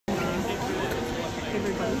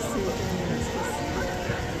everybody's surgery is just...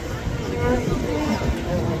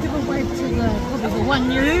 Give a wave to probably the One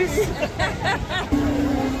News.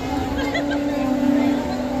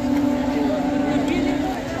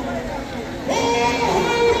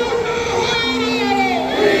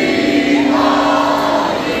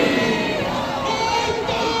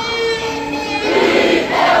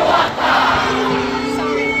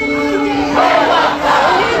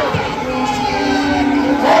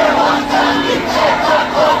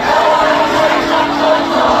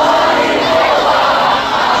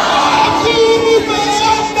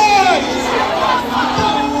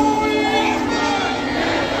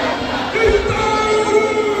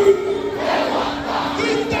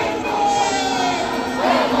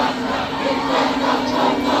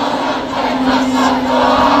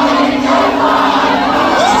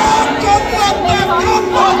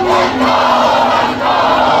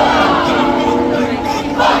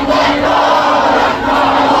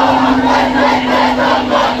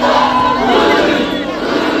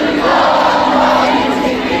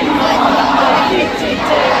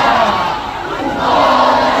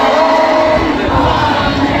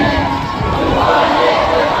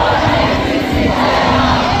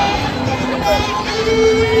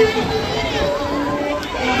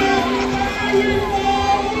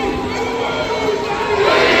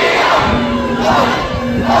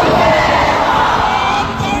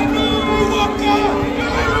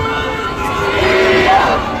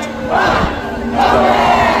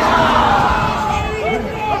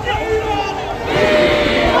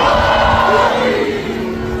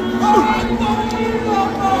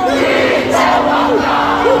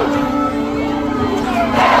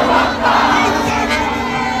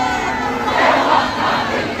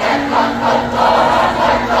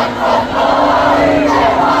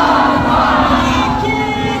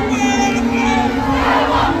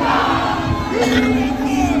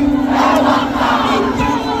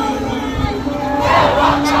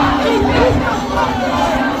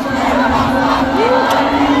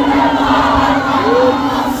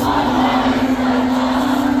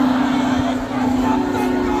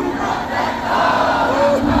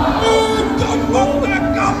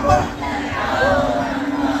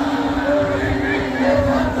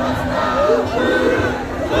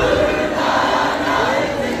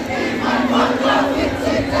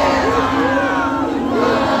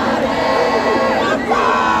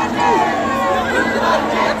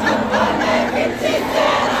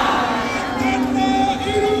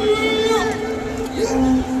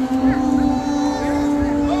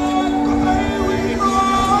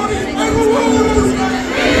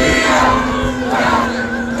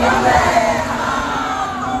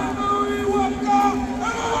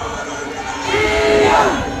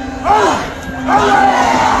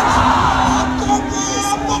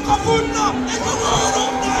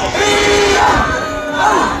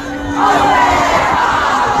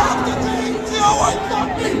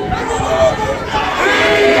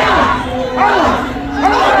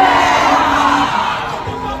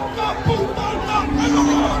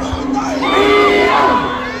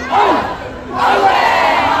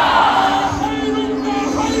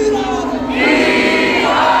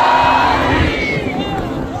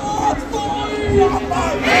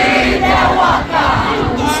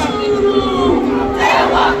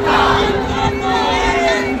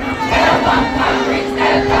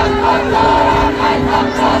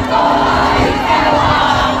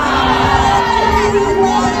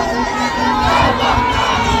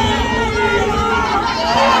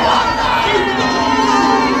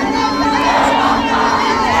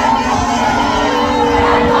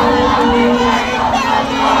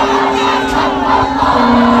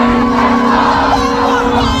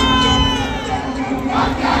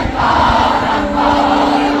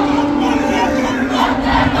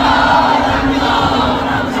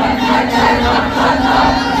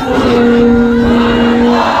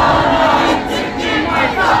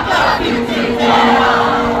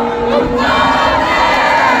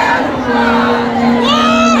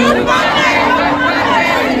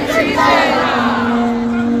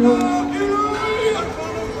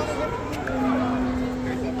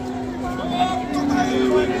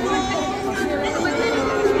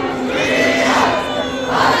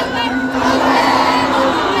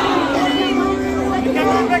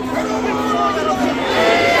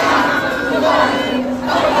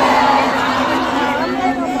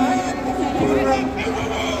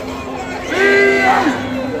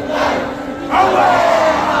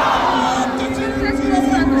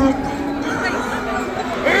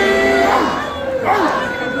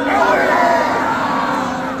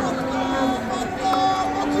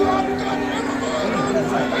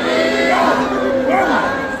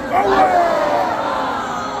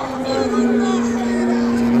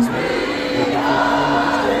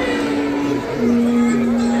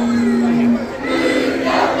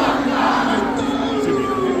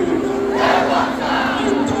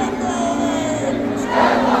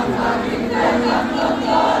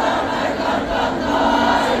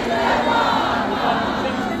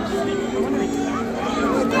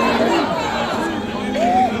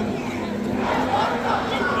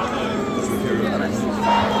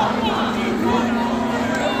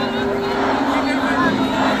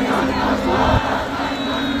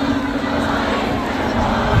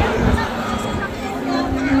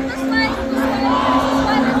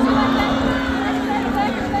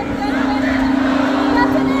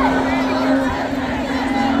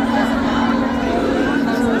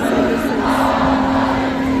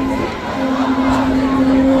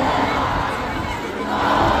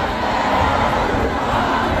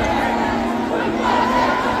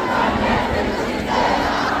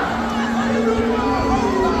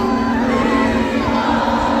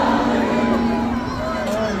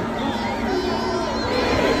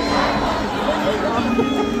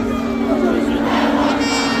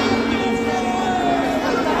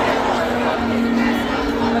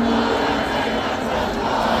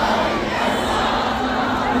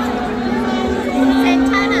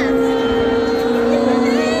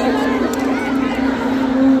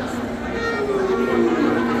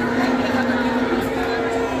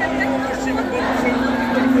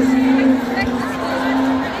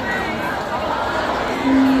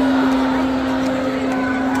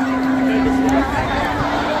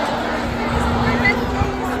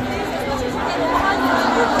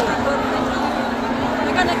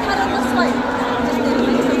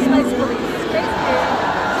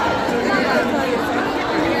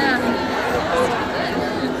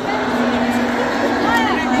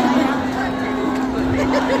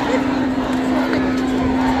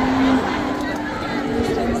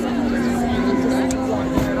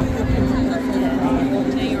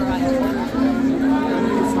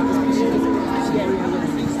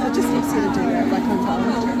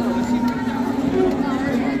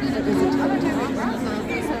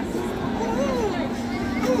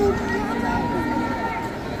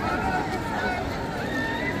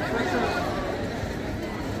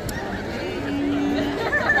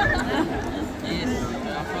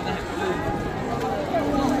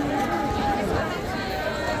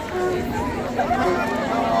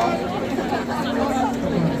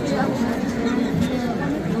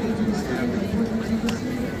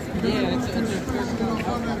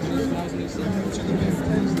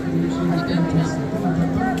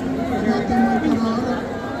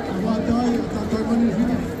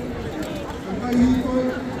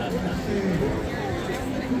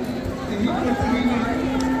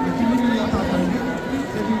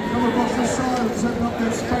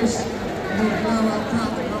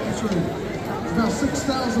 About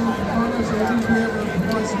 6,000 of the partners are going to be able to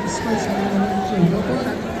provide some space in the room.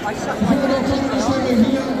 Over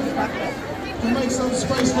here to make some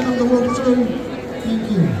space for them to walk through.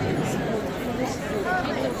 Thank you.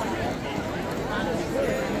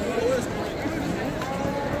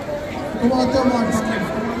 Come on, come on.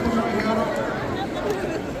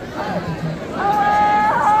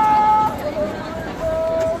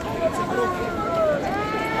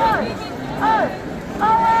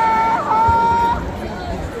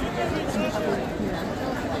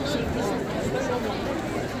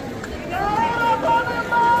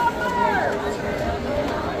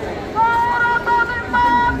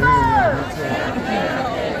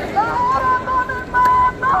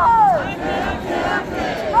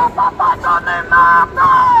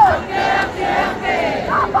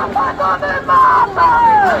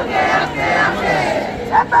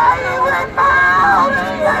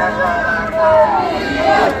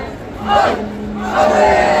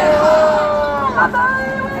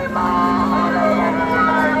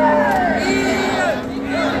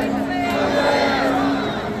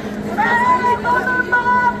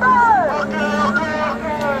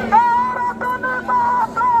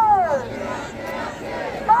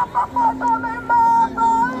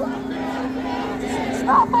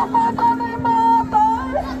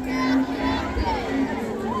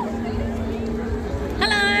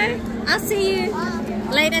 I'll see you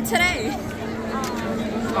later today.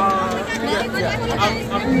 I'm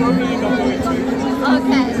probably not going to.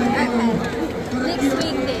 Okay. Next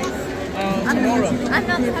week then. Tomorrow. I'm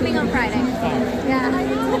not coming on Friday. Yeah.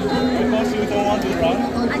 Because you don't want to run?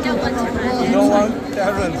 I don't want to run. You don't want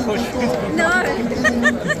Darren push you? No.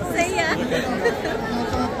 See ya.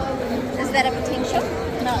 Is that a potential?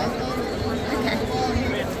 No. Okay.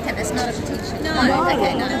 Okay, that's not a potential. No.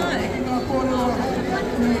 Okay, no.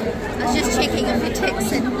 I was just checking if your text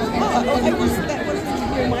said. That wasn't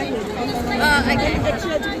your mind. Oh, okay.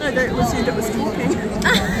 Actually, I didn't know that it was you that was talking.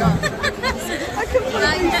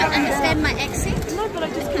 You don't understand my accent? No, but I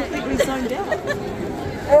just completely zoned out.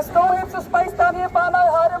 There's still heaps of space down here, whānau.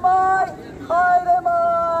 Haere mai! Haere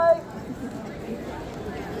mai!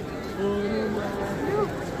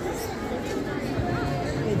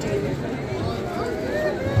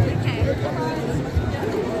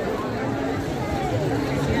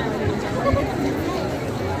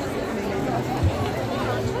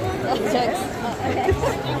 Jokes. Oh, okay.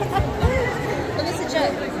 Well, it's a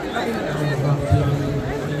joke.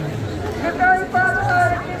 Keep going,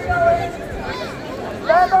 whānau. Keep going.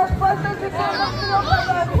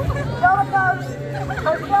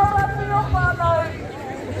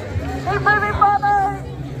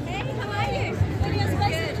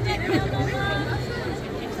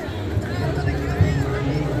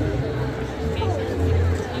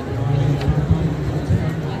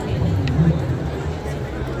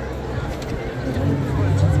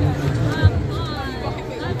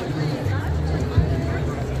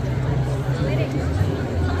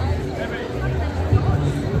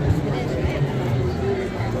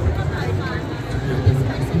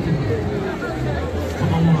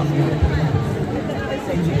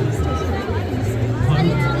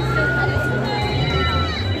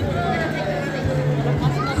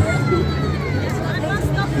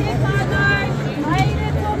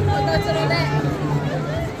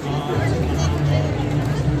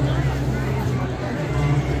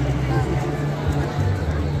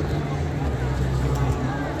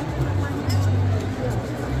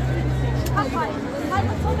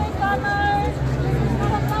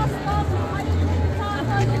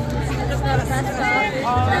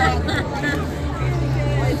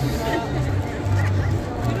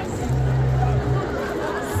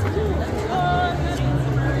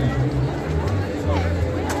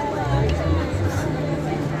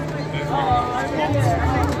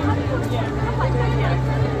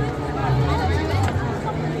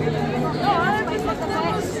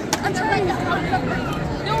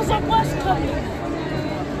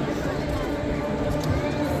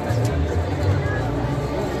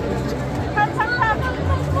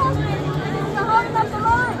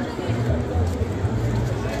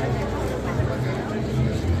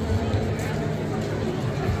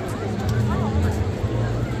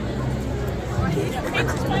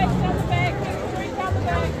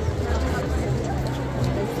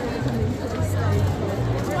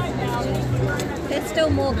 still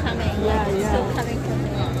more coming. Yeah. Still coming from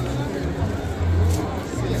there.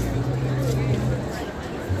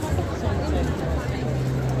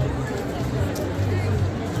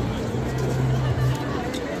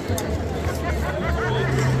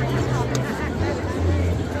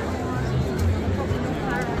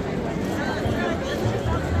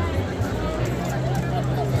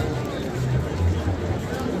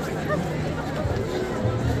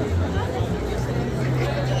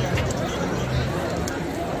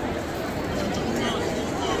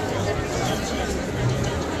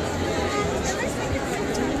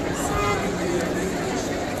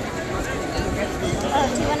 Oh,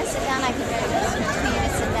 do you want to sit down? I can go for you to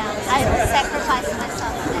sit down. I sacrificed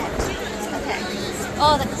myself for that. Okay.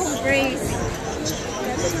 Oh, the cool breeze.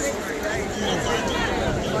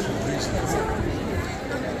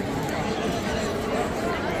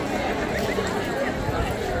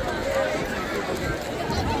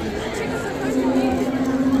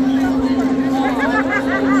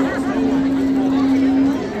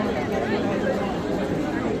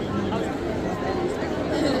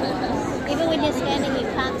 Even when you're standing, you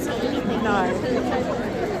can't see anything. No.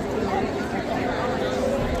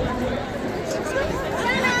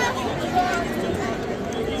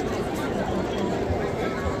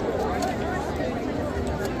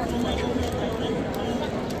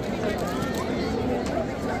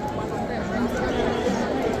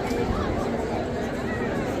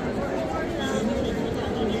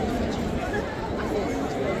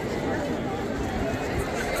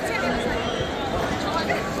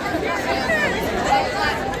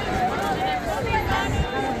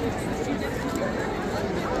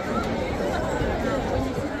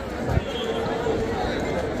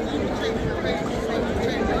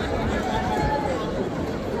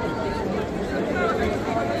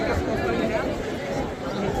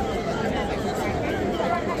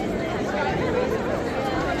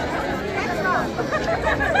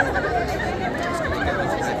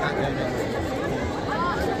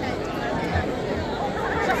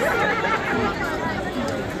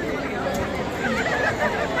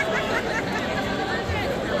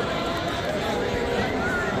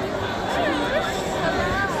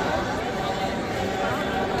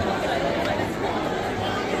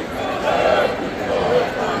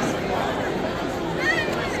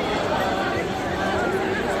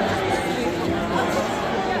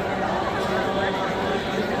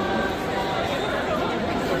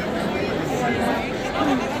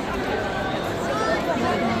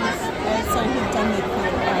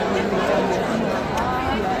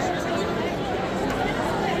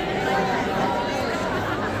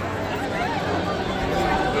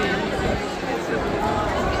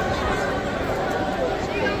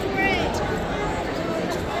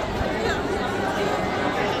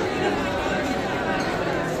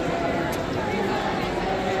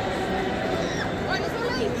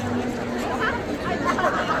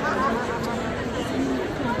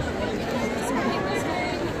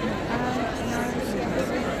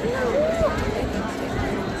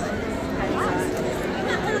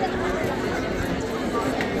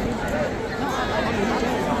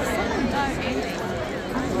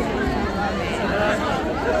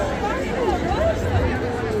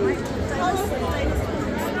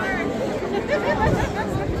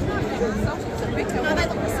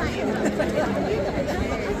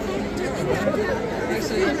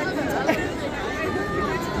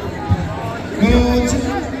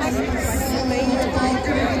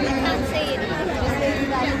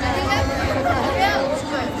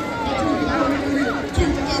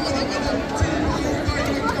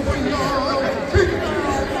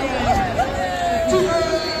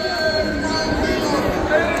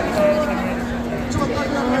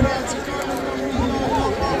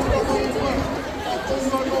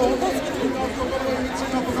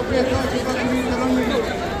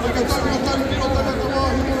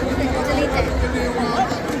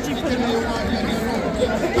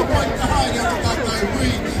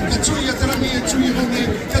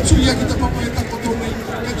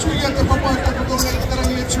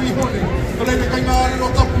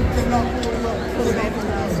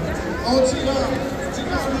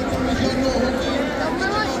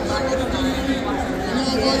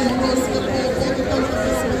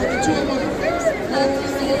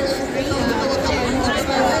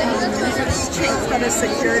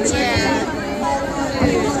 Security. Yeah.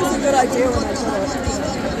 It's a good idea when I do it.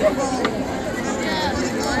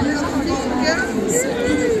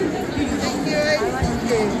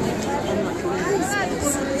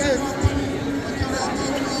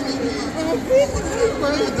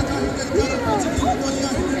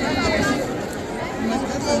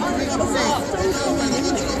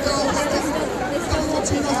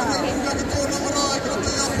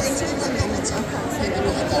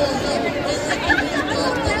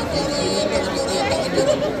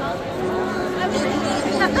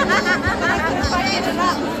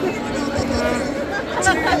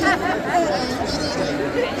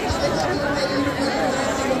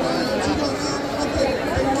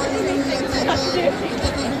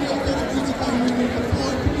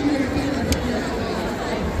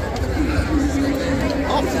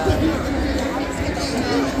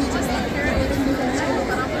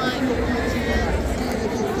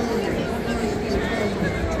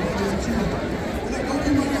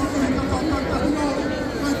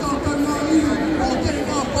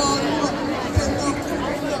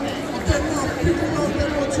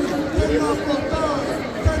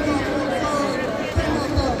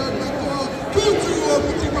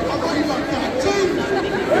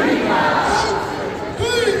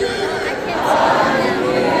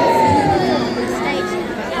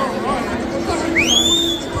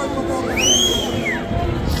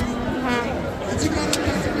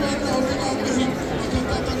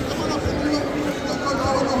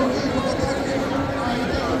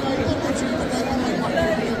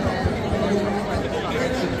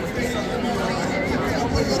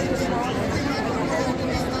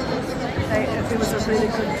 It was a really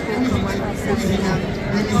good film when I said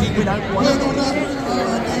we don't want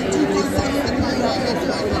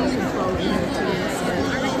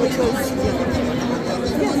which was yeah,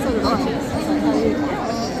 so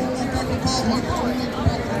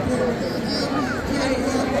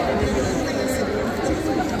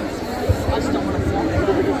I just don't want to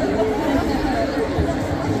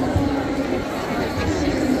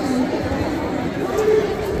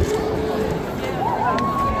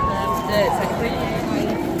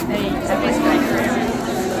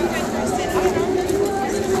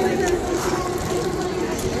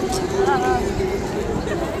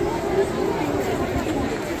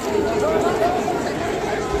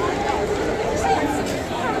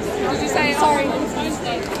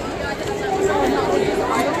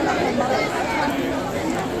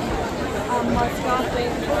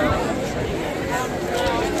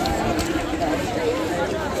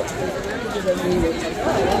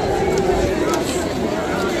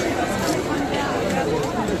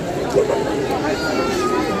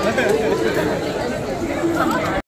Okay.